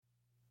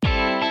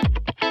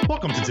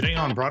Welcome to Today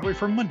on Broadway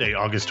for Monday,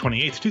 August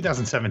 28th,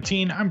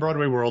 2017. I'm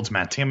Broadway World's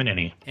Matt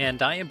Tamanini. And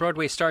I am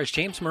Broadway Stars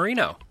James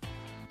Marino.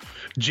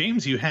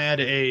 James, you had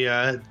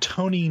a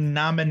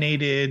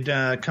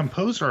Tony-nominated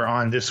composer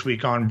on this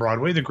week on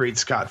Broadway, the great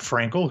Scott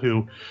Frankel,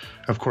 who,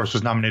 of course,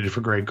 was nominated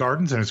for Grey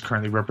Gardens and is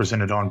currently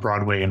represented on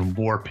Broadway in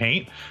War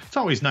Paint. It's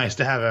always nice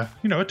to have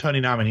a Tony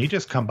nominee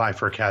just come by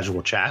for a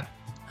casual chat.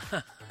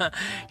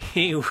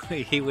 He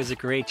was a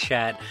great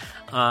chat,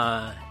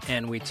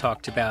 and we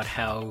talked about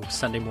how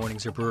Sunday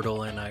mornings are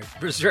brutal, and I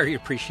was very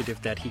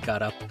appreciative that he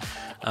got up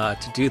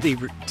to do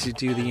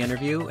the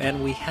interview,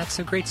 and we had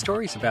some great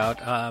stories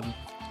about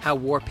how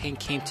War Paint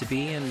came to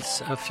be, and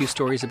a few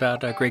stories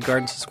about Grey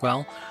Gardens as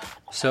well.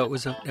 So it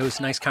was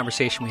a nice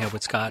conversation we had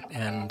with Scott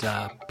and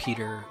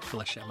Peter,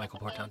 Felicia, and Michael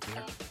Portanti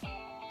here.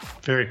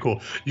 Very cool.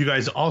 You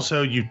guys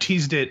also, you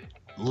teased it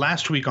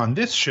last week on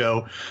this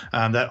show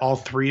that all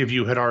three of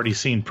you had already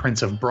seen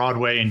Prince of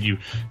Broadway, and you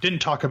didn't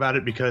talk about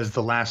it because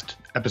the last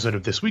episode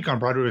of this week on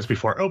Broadway was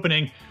before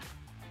opening.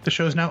 The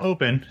show's now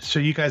open, so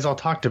you guys all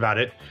talked about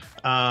it.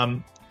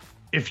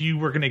 If you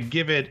were going to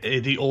give it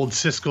the old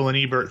Siskel and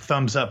Ebert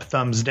thumbs up,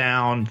 thumbs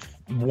down,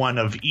 one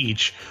of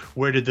each,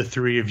 where did the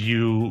three of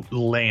you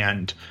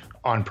land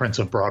on Prince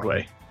of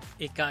Broadway?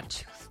 It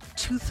got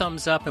two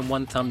thumbs up and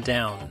one thumb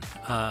down.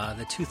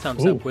 The two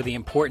thumbs up were the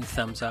important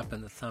thumbs up,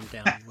 and the thumb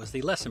down was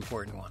the less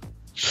important one.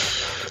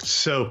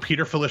 So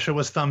Peter, Felicia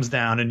was thumbs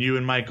down, and you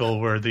and Michael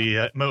were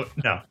the no,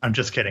 I'm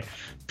just kidding.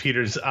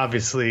 Peter's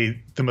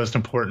obviously the most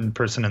important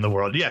person in the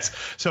world. Yes.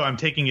 So I'm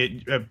taking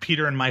it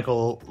Peter and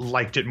Michael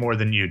liked it more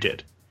than you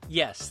did.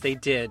 Yes, they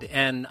did.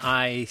 And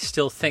I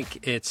still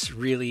think it's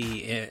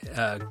really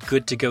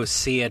good to go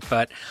see it.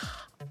 But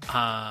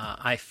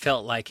I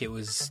felt like it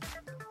was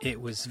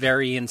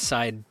very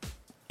inside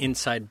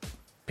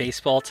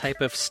baseball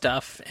type of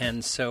stuff.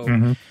 And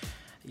so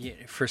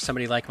for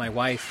somebody like my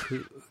wife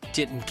who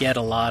didn't get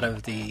a lot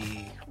of the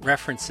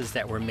references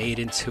that were made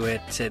into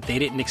it, they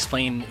didn't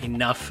explain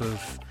enough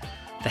of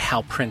the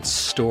Hal Prince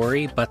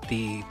story, but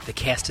the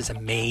cast is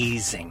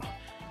amazing.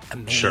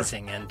 Sure.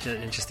 And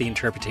just the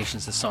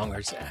interpretations of the song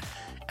are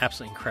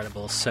absolutely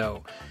incredible.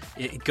 So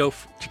go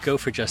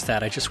for just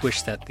that. I just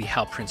wish that the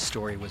Hal Prince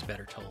story was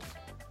better told.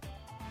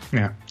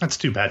 Yeah, that's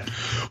too bad.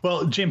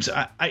 Well, James,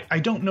 I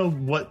don't know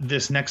what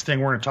this next thing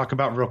we're going to talk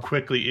about real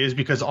quickly is,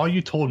 because all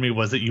you told me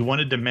was that you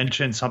wanted to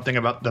mention something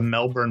about the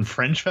Melbourne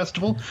Fringe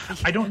Festival.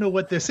 I don't know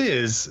what this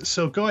is,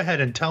 so go ahead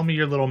and tell me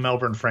your little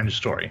Melbourne Fringe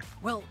story.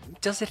 Well,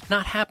 does it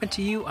not happen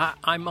to you?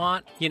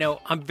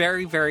 I'm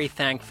very, very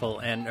thankful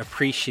and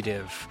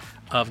appreciative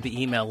of the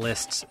email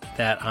lists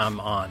that I'm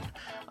on.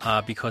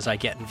 Because I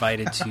get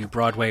invited to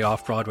Broadway,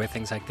 off-Broadway,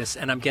 things like this,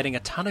 and I'm getting a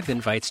ton of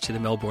invites to the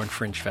Melbourne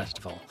Fringe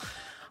Festival.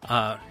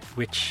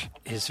 Which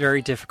is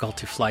very difficult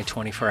to fly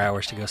 24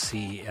 hours to go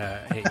see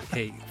a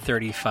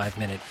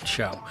 35-minute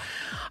show.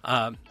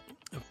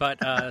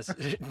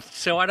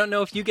 So I don't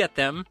know if you get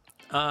them.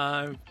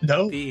 No.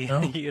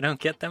 You don't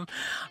get them.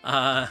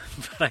 But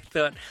I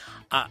thought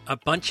a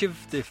bunch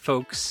of the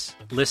folks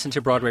listen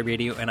to Broadway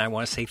Radio, and I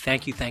want to say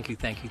thank you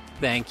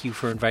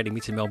for inviting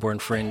me to Melbourne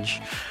Fringe.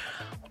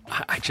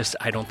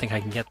 I don't think I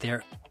can get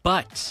there.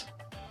 But,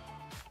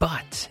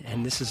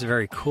 and this is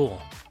very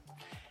cool,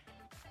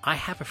 I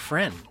have a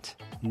friend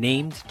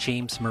named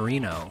James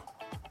Marino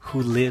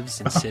who lives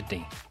in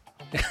Sydney.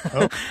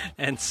 Oh.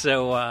 And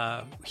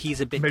so he's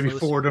a bit maybe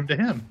closer. Forward them to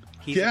him.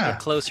 He's a bit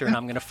closer, and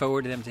I'm going to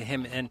forward them to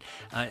him.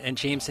 And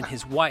James and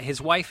his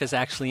wife is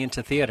actually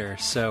into theater.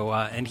 So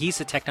and he's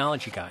a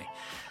technology guy,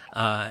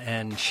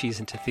 and she's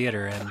into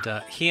theater.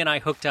 And he and I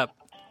hooked up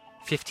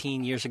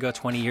 15 years ago,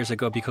 20 years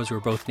ago, because we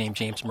were both named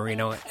James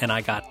Marino, and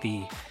I got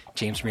the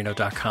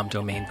jamesmarino.com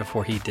domain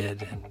before he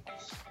did. And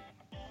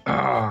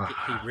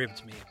he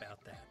ribbed me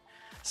about that.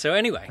 So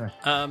anyway,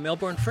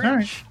 Melbourne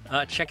Fringe,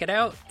 check it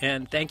out.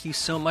 And thank you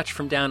so much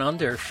from Down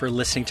Under for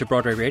listening to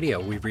Broadway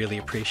Radio. We really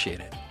appreciate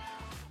it.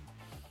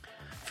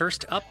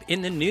 First up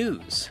in the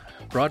news,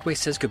 Broadway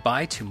says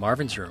goodbye to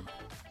Marvin's Room.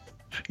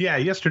 Yeah,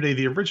 yesterday,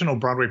 the original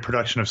Broadway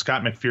production of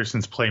Scott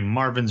McPherson's play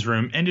Marvin's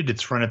Room ended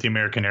its run at the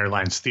American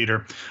Airlines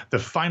Theater. The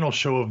final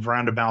show of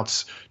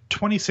Roundabout's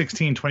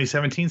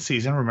 2016-2017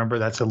 season. Remember,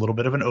 that's a little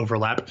bit of an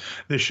overlap.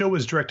 The show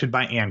was directed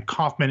by Ann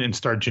Kaufman and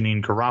starred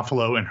Janine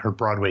Garofalo in her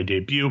Broadway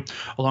debut,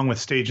 along with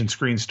stage and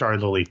screen star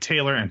Lily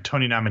Taylor and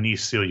Tony nominee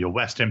Celia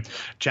Weston.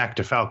 Jack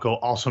DeFalco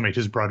also made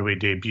his Broadway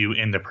debut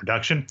in the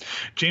production.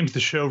 James, the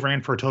show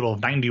ran for a total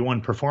of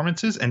 91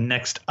 performances, and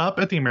next up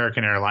at the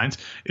American Airlines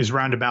is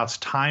Roundabout's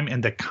Time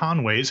and the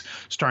Conways,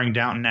 starring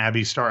Downton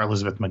Abbey star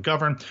Elizabeth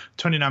McGovern,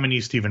 Tony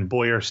nominee Stephen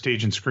Boyer,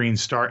 stage and screen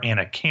star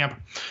Anna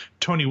Camp,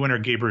 Tony winner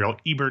Gabriel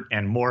Ebert,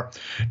 and more.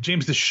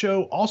 James, the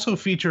show also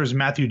features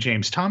Matthew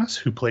James Thomas,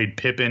 who played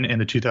Pippin in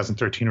the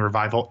 2013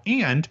 revival,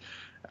 and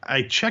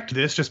I checked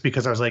this just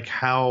because I was like,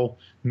 how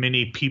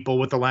many people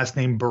with the last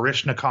name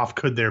Baryshnikov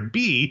could there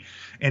be?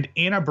 And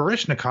Anna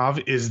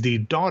Baryshnikov is the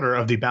daughter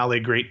of the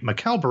ballet great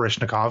Mikhail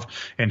Baryshnikov,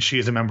 and she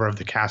is a member of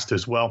the cast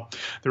as well.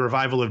 The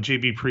revival of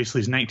J.B.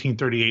 Priestley's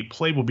 1938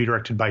 play will be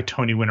directed by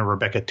Tony winner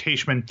Rebecca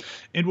Teichman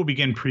and will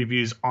begin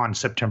previews on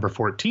September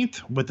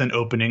 14th with an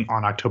opening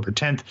on October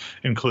 10th,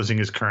 and closing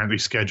is currently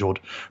scheduled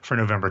for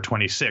November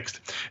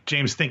 26th.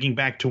 James, thinking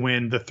back to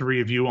when the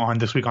three of you on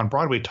This Week on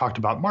Broadway talked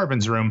about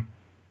Marvin's Room,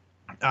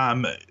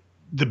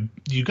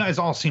 you guys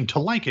all seemed to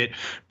like it,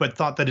 but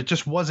thought that it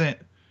just wasn't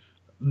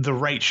the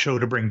right show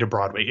to bring to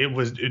Broadway.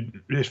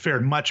 It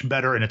fared much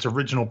better in its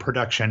original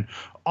production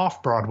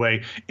off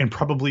Broadway, and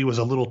probably was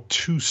a little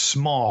too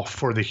small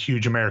for the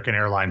huge American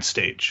Airlines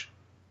stage.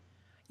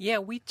 Yeah,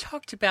 we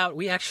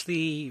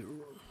actually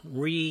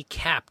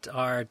recapped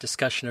our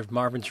discussion of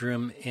Marvin's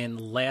Room in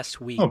last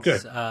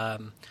week's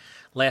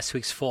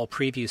fall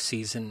preview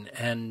season,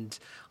 and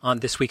on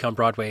This Week on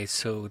Broadway.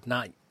 So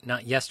not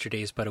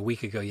yesterday's, but a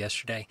week ago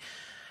yesterday.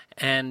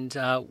 And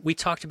we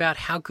talked about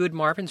how good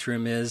Marvin's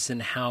Room is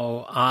and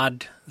how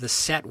odd the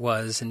set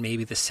was, and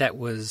maybe the set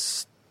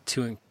was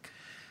to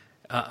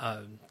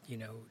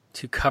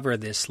cover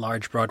this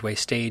large Broadway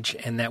stage,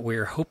 and that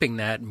we're hoping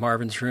that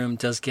Marvin's Room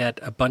does get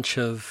a bunch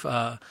of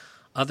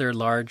other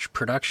large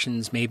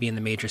productions, maybe in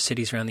the major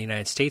cities around the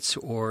United States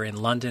or in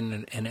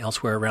London and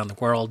elsewhere around the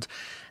world.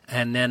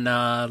 And then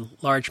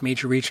large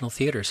major regional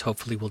theaters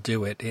hopefully will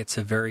do it. It's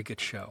a very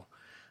good show.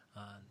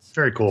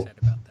 Very cool.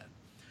 Excited about that.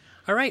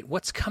 All right,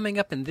 what's coming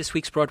up in this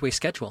week's Broadway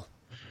schedule?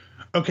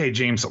 Okay,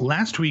 James,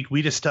 last week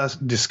we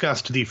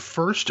discussed the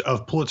first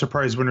of Pulitzer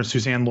Prize winner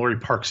Suzanne Laurie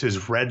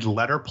Parks' Red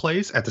Letter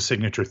plays at the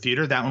Signature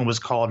Theater. That one was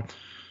called,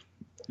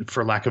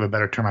 for lack of a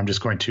better term, I'm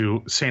just going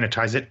to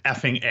sanitize it,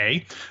 Effing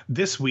A.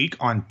 This week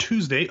on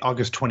Tuesday,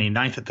 August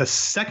 29th, the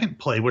second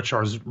play, which I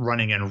was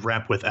running in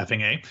rep with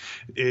Effing A,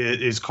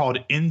 is called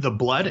In the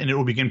Blood, and it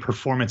will begin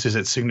performances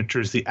at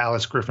Signature's The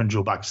Alice Griffin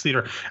Jewel Box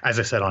Theater, as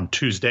I said, on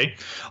Tuesday.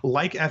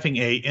 Like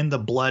Effing A, In the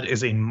Blood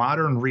is a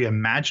modern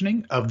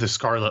reimagining of The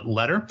Scarlet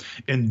Letter.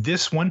 In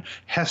this one,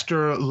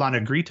 Hester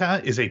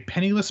Lanagrita is a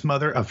penniless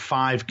mother of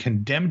 5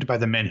 condemned by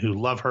the men who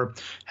love her.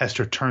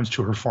 Hester turns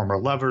to her former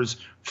lovers,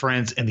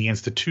 friends, and the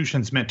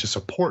institutions meant to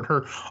support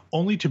her,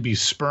 only to be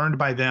spurned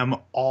by them,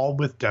 all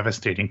with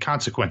devastating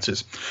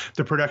consequences.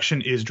 The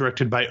production is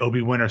directed by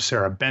Obie winner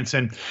Sarah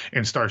Benson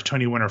and stars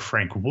Tony winner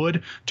Frank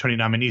Wood, Tony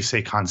nominee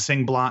Sekhan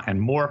Singblah, and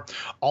more.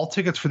 All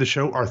tickets for the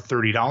show are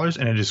 $30,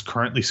 and it is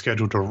currently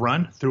scheduled to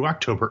run through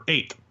October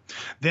 8th.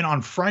 Then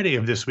on Friday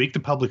of this week, the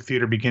Public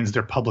Theater begins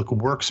their Public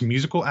Works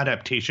musical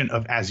adaptation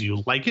of As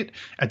You Like It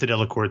at the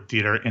Delacorte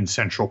Theater in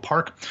Central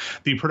Park.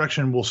 The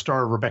production will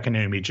star Rebecca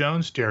Naomi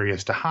Jones,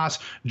 Darius DeHaas,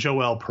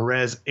 Joel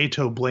Perez,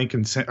 Ato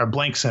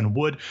Blankson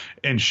Wood,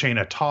 and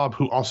Shayna Taub,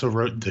 who also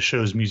wrote the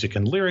show's music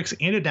and lyrics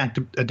and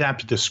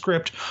adapted the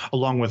script,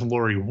 along with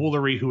Lori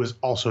Woolery, who is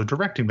also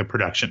directing the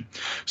production.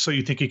 So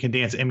You Think You Can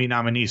Dance Emmy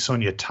nominee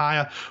Sonia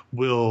Taya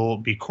will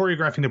be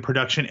choreographing the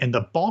production, and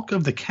the bulk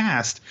of the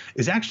cast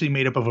is actually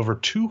made up of over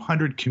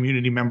 200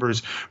 community members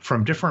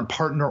from different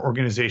partner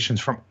organizations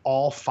from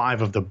all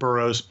 5 of the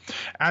boroughs.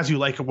 As You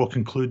Like It will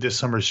conclude this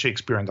summer's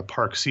Shakespeare in the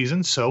Park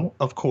season, so,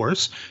 of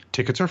course,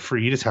 tickets are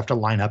free. You just have to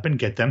line up and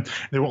get them.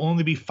 There will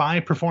only be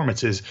 5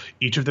 performances,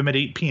 each of them at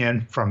 8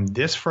 p.m. from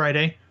this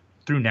Friday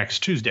through next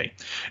Tuesday.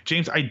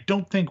 James, I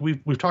don't think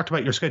we've talked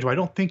about your schedule. I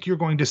don't think you're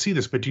going to see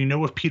this, but do you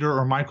know if Peter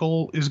or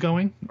Michael is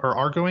going or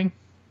are going?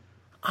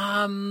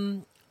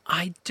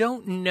 I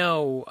don't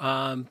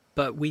know,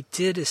 but we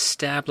did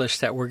establish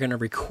that we're going to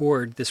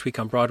record This Week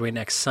on Broadway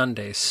next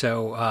Sunday.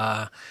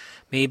 So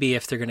maybe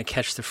if they're going to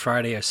catch the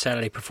Friday or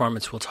Saturday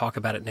performance, we'll talk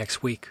about it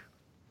next week.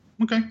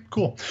 Okay,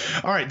 cool.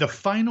 All right, the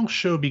final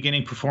show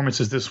beginning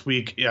performances this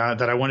week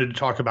that I wanted to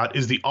talk about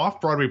is the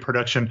off-Broadway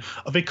production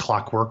of A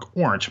Clockwork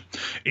Orange,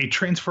 a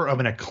transfer of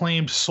an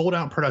acclaimed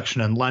sold-out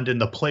production in London.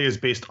 The play is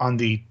based on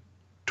the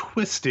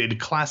twisted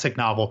classic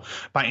novel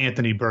by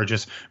Anthony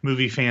Burgess.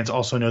 Movie fans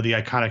also know the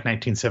iconic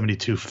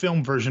 1972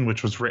 film version,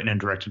 which was written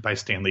and directed by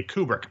Stanley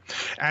Kubrick.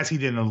 As he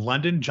did in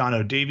London, John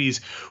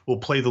O'Davies will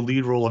play the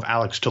lead role of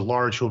Alex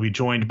DeLarge, who will be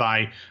joined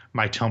by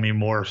my Tell Me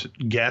More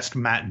guest,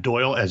 Matt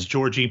Doyle, as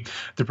Georgie.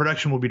 The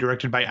production will be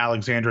directed by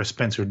Alexandra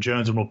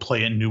Spencer-Jones and will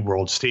play at New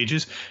World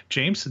Stages.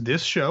 James,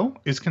 this show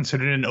is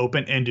considered an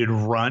open-ended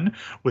run,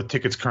 with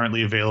tickets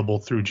currently available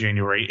through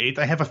January 8th.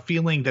 I have a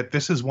feeling that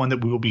this is one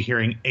that we will be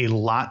hearing a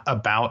lot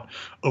about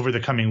over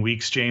the coming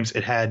weeks, James.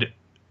 It had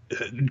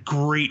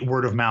great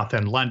word of mouth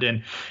in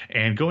London,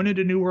 and going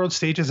into New World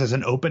Stages as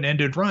an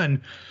open-ended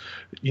run,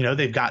 you know,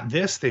 they've got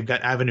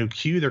Avenue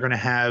Q. They're going to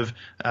have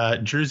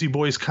Jersey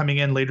Boys coming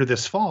in later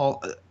this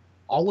fall.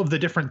 All of the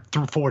different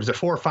 4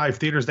 or 5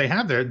 theaters they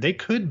have there, they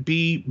could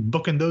be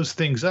booking those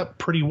things up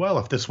pretty well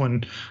if this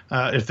one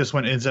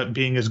ends up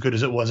being as good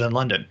as it was in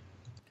London.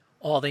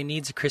 All they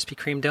need is a Krispy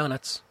Kreme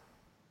donuts.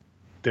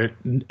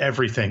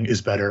 Everything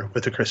is better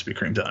with a Krispy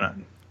Kreme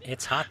donut.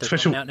 It's hot. They're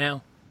coming out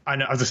now. I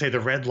know. I was gonna say the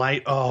red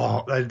light.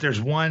 Oh, there's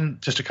one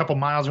just a couple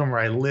miles from where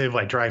I live.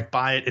 I drive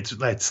by it.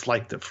 It's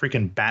like the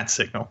freaking bat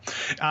signal.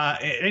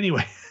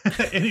 Anyway,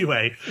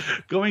 anyway,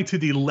 going to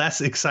the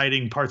less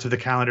exciting parts of the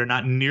calendar,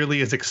 not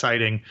nearly as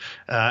exciting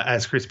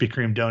as Krispy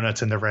Kreme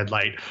donuts and the red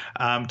light.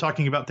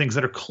 Talking about things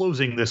that are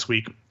closing this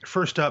week.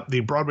 First up,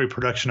 the Broadway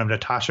production of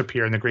Natasha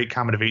Pierre and the Great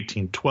Comet of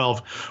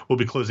 1812 will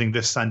be closing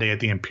this Sunday at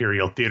the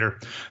Imperial Theater.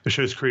 The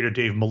show's creator,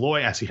 Dave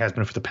Malloy, as he has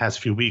been for the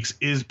past few weeks,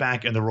 is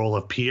back in the role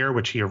of Pierre,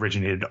 which he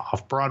originated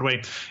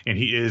off-Broadway. And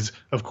he is,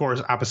 of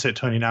course, opposite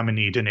Tony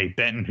nominee Danae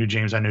Benton, who,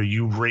 James, I know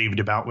you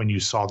raved about when you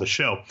saw the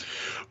show.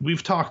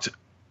 We've talked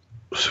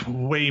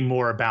way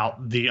more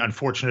about the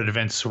unfortunate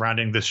events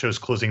surrounding this show's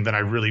closing than I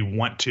really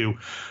want to,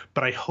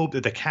 but I hope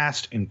that the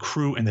cast and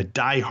crew and the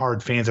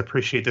diehard fans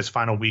appreciate this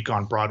final week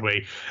on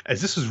Broadway,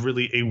 as this is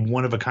really a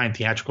one-of-a-kind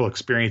theatrical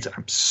experience, and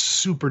I'm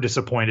super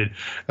disappointed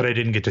that I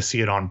didn't get to see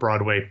it on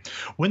Broadway.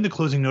 When the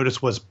closing notice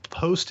was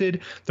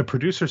posted, the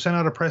producer sent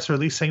out a press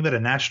release saying that a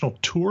national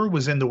tour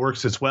was in the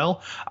works as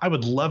well. I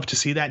would love to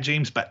see that,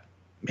 James, but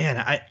man,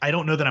 I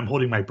don't know that I'm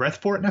holding my breath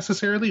for it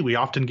necessarily. We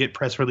often get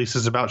press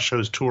releases about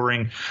shows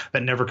touring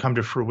that never come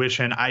to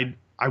fruition. I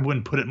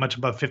wouldn't put it much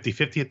above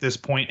 50-50 at this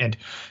point. And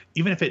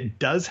even if it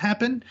does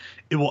happen,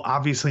 it will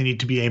obviously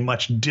need to be a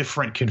much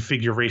different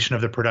configuration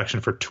of the production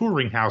for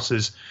touring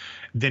houses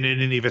than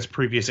in any of its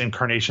previous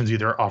incarnations,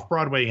 either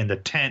off-Broadway, in the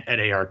tent, at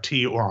ART,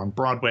 or on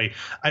Broadway.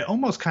 I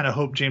almost kind of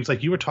hope, James,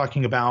 like you were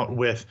talking about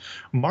with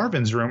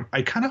Marvin's Room,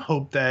 I kind of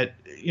hope that,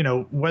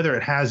 whether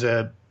it has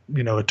a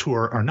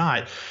tour or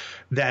not,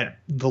 that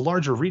the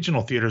larger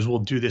regional theaters will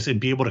do this and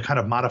be able to kind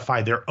of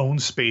modify their own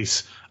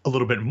space a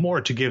little bit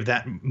more to give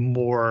that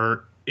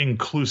more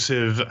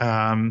inclusive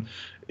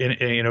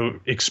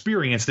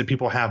experience that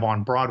people have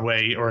on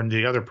Broadway or in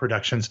the other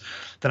productions.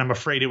 That I'm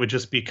afraid it would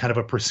just be kind of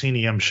a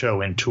proscenium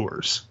show in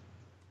tours.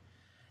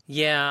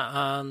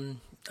 Yeah,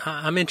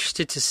 I'm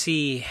interested to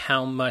see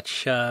how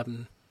much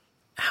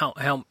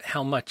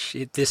how much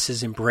this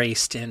is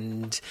embraced,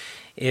 and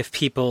if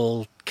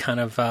people kind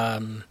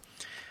of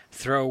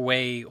throw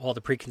away all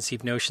the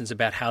preconceived notions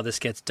about how this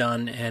gets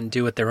done and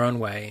do it their own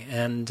way.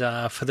 And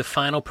for the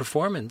final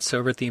performance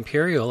over at the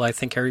Imperial, I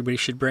think everybody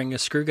should bring a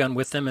screw gun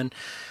with them and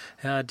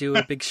do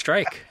a big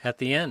strike at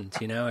the end.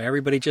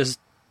 Everybody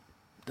just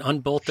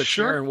unbolt the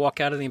chair and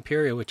walk out of the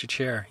Imperial with your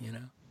chair,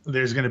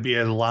 There's going to be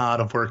a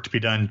lot of work to be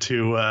done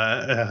to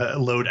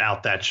load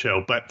out that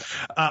show. But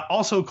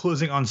also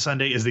closing on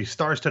Sunday is the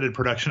star-studded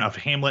production of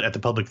Hamlet at the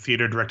Public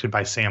Theater, directed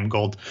by Sam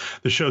Gold.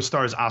 The show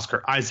stars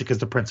Oscar Isaac as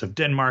the Prince of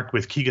Denmark,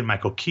 with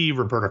Keegan-Michael Key,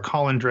 Roberta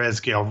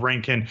Colindrez, Gail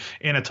Rankin,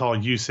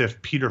 Anatol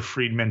Yusuf, Peter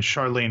Friedman,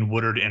 Charlene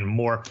Woodard, and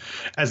more.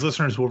 As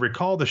listeners will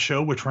recall, the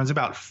show, which runs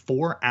about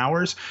 4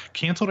 hours,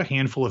 canceled a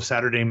handful of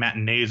Saturday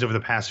matinees over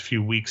the past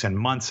few weeks and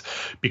months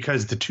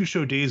because the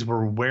two-show days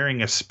were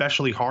wearing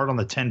especially hard on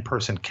the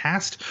 10-person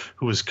cast,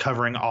 who was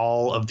covering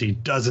all of the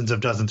dozens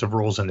of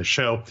roles in the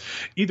show.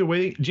 Either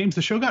way, James,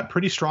 the show got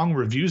pretty strong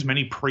reviews,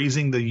 many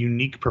praising the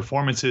unique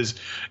performances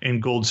in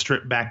Gold's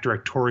stripped-back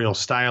directorial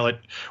style. It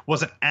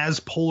wasn't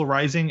as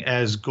polarizing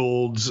as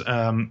Gold's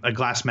A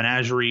Glass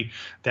Menagerie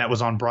that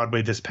was on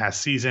Broadway this past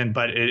season,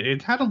 but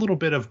it had a little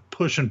bit of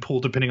push and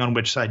pull depending on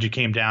which side you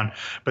came down,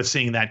 but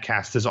seeing that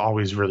cast is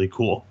always really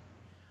cool.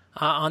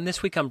 On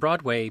This Week on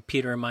Broadway,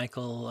 Peter and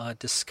Michael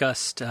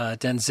discussed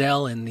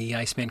Denzel in The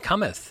Iceman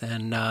Cometh,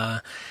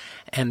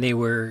 and they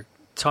were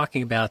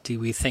talking about, do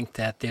we think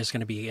that there's going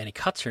to be any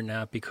cuts or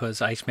not,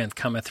 because Iceman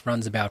Cometh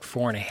runs about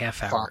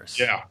 4.5 hours.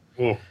 Yeah.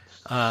 Cool.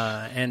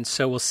 And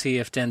so we'll see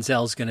if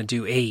Denzel's going to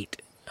do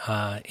eight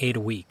a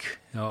week,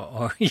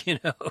 or or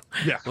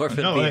if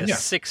it'll be a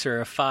 6 or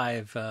a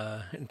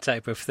 5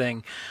 type of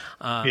thing.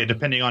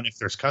 Depending on if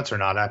there's cuts or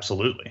not,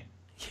 absolutely.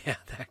 Yeah,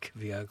 that could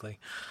be ugly.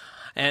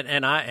 And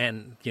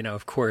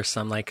of course,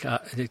 I'm like,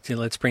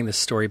 let's bring this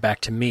story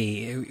back to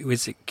me.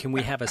 Can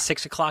we have a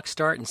 6 o'clock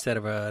start instead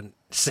of a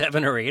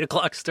 7 or 8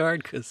 o'clock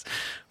start? Because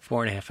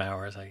 4.5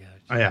 hours, I guess.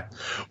 Oh, yeah.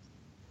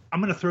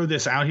 I'm going to throw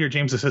this out here,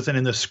 James. This isn't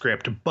in the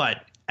script,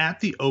 but at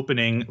the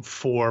opening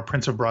for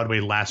Prince of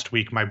Broadway last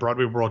week, my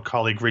Broadway World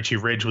colleague Richie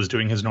Ridge was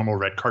doing his normal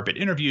red carpet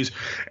interviews,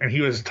 and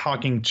he was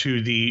talking to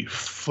the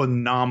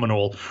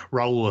phenomenal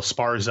Raul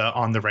Esparza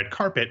on the red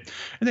carpet,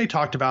 and they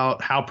talked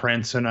about how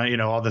Prince and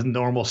all the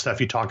normal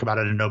stuff you talk about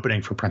at an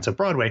opening for Prince of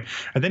Broadway,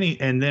 and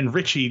then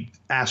Richie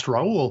asked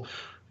Raul,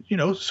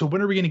 so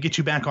when are we going to get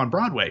you back on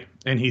Broadway?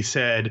 And he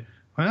said,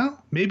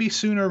 well, maybe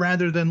sooner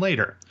rather than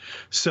later.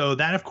 So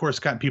that, of course,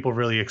 got people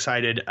really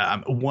excited.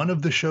 One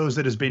of the shows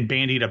that has been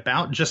bandied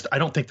about, I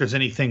don't think there's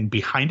anything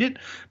behind it,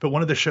 but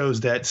one of the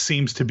shows that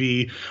seems to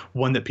be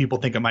one that people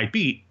think it might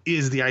be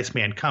is The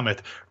Iceman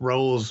Cometh.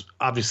 Raul's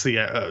obviously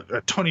a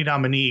Tony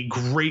nominee,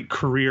 great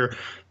career,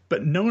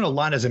 but known a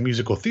lot as a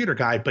musical theater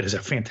guy, but as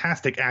a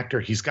fantastic actor.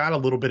 He's got a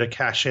little bit of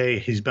cachet.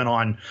 He's been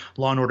on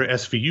Law & Order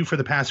SVU for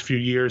the past few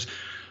years.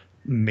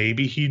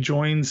 Maybe he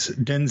joins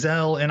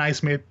Denzel in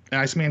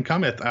Iceman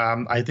Cometh.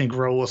 I think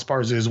Raul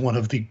Esparza is one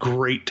of the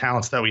great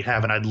talents that we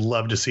have, and I'd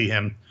love to see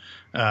him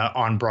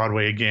on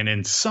Broadway again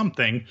in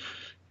something.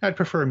 I'd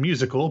prefer a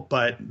musical,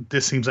 but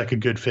this seems like a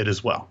good fit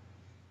as well.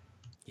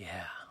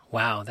 Yeah.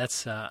 Wow.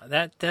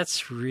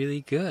 That's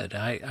really good.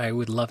 I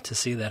would love to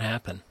see that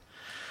happen.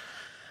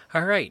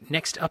 All right.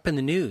 Next up in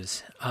the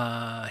news,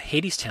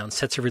 Hadestown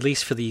sets a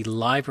release for the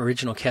live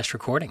original cast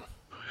recording.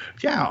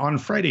 Yeah, on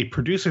Friday,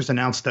 producers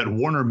announced that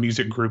Warner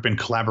Music Group, in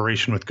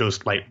collaboration with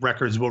Ghostlight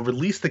Records, will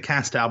release the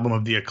cast album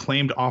of the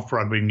acclaimed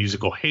off-Broadway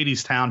musical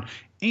Hadestown,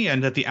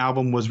 and that the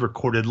album was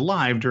recorded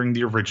live during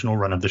the original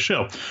run of the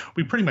show.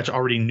 We pretty much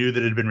already knew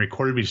that it had been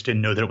recorded. We just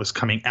didn't know that it was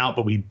coming out,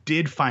 but we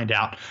did find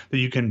out that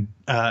you can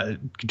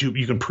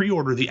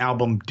pre-order the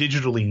album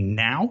digitally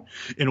now.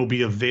 It'll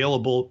be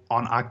available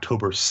on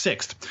October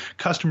 6th.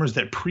 Customers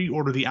that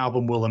pre-order the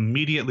album will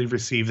immediately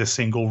receive the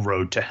single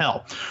Road to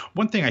Hell.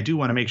 One thing I do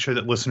want to make sure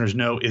that listeners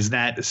know is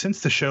that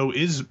since the show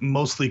is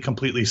mostly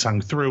completely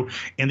sung through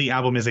and the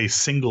album is a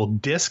single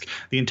disc,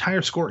 the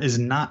entire score is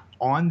not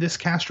on this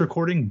cast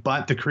recording,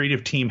 but the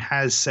creative team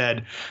has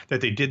said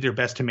that they did their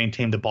best to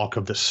maintain the bulk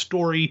of the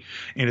story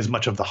and as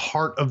much of the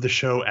heart of the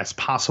show as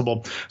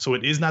possible. So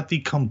it is not the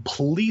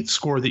complete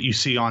score that you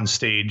see on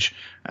stage,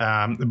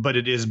 but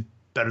it is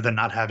better than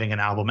not having an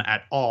album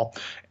at all.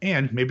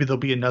 And maybe there'll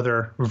be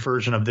another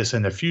version of this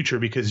in the future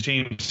because,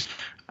 James,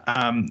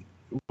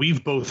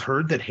 we've both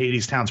heard that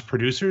Hadestown's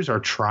producers are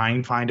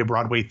trying to find a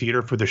Broadway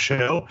theater for the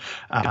show.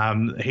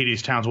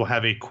 Hadestown's will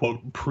have a, quote,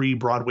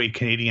 pre-Broadway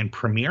Canadian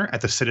premiere at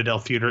the Citadel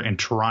Theater in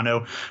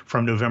Toronto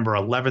from November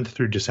 11th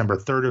through December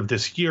 3rd of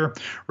this year.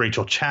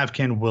 Rachel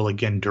Chavkin will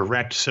again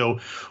direct. So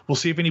we'll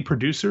see if any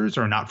producers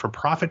or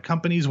not-for-profit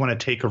companies want to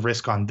take a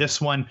risk on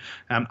this one.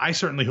 I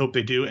certainly hope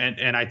they do.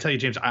 And I tell you,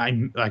 James,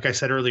 like I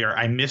said earlier,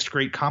 I missed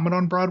Great Comet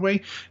on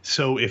Broadway.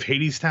 So if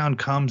Hadestown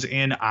comes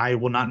in, I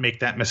will not make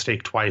that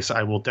mistake twice.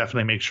 I will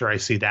definitely make sure I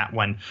see that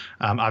one.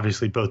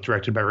 Obviously, both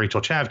directed by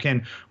Rachel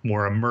Chavkin,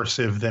 more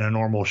immersive than a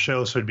normal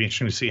show. So it'd be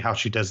interesting to see how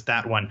she does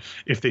that one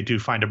if they do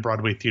find a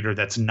Broadway theater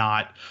that's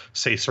not,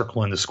 say,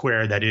 Circle in the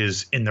Square, that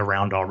is in the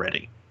round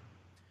already.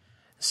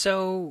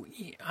 So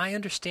I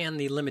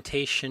understand the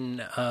limitation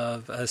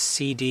of a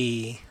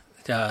CD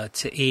to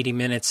 80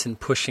 minutes and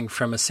pushing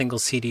from a single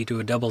CD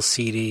to a double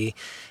CD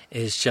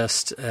is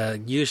just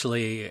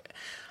usually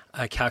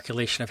a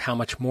calculation of how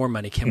much more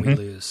money can we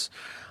lose.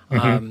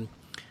 But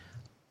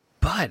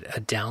a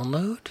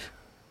download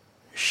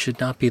should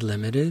not be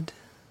limited.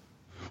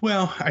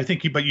 Well, I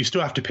think but you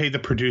still have to pay the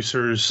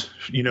producers,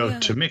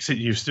 to mix it.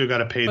 You've still got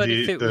to pay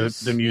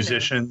the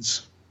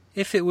musicians.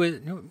 If it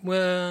was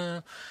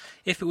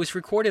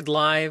recorded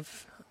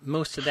live,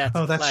 most of that's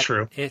that's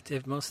true.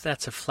 Most of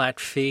that's a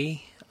flat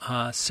fee.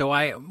 So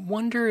I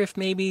wonder if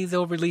maybe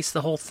they'll release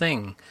the whole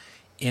thing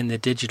in the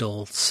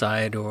digital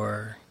side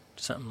or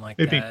something like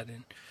that.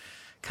 And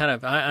kind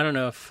of, I don't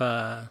know if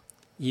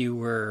you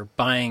were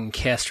buying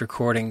cast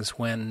recordings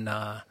when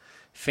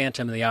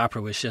Phantom of the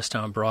Opera was just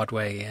on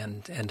Broadway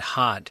and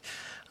hot,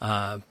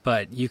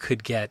 but you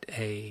could get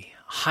a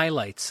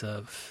highlights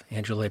of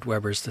Andrew Lloyd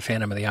Webber's The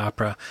Phantom of the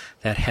Opera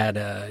that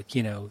had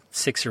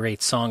 6 or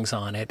 8 songs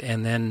on it,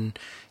 and then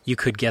you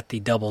could get the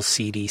double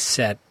CD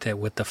set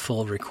with the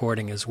full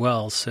recording as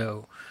well.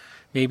 So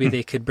maybe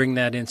they could bring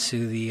that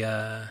into the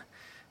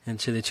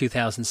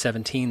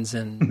 2017s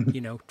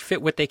and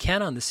fit what they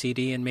can on the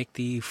CD and make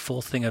the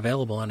full thing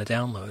available on a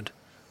download.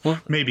 Well,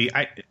 maybe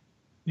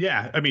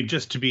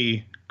just to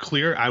be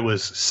clear, I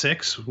was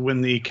 6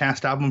 when the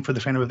cast album for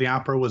The Phantom of the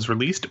Opera was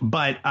released,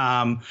 but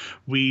I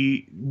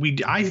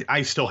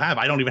still have.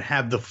 I don't even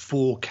have the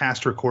full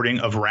cast recording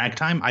of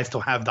Ragtime. I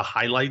still have the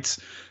highlights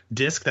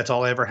disc. That's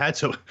all I ever had.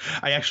 So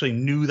I actually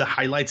knew the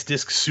highlights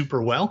disc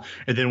super well.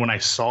 And then when I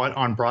saw it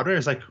on Broadway, I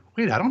was like,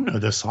 wait, I don't know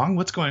this song.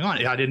 What's going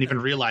on? I didn't even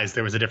realize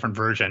there was a different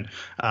version.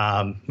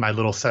 My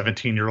little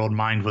 17-year-old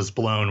mind was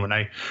blown when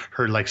I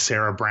heard like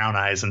Sarah Brown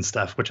Eyes and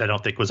stuff, which I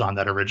don't think was on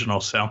that original.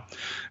 So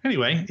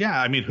anyway,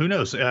 yeah, I mean, who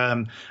knows?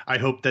 I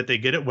hope that they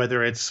get it,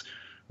 whether it's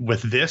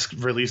with this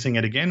releasing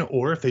it again,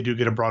 or if they do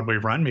get a Broadway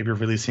run, maybe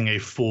releasing a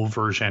full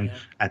version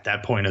at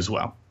that point as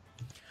well.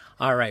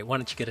 All right. Why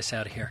don't you get us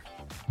out of here?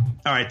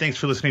 All right. Thanks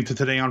for listening to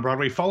Today on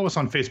Broadway. Follow us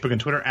on Facebook and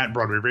Twitter at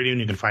Broadway Radio,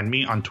 and you can find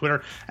me on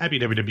Twitter at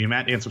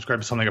BWWMatt, and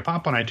subscribe to Something a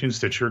Pop on iTunes,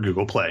 Stitcher,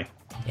 Google Play.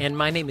 And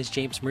my name is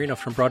James Marino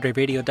from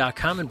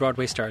BroadwayRadio.com and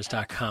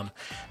BroadwayStars.com.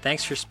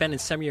 Thanks for spending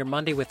some of your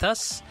Monday with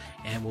us,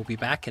 and we'll be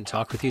back and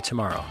talk with you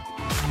tomorrow.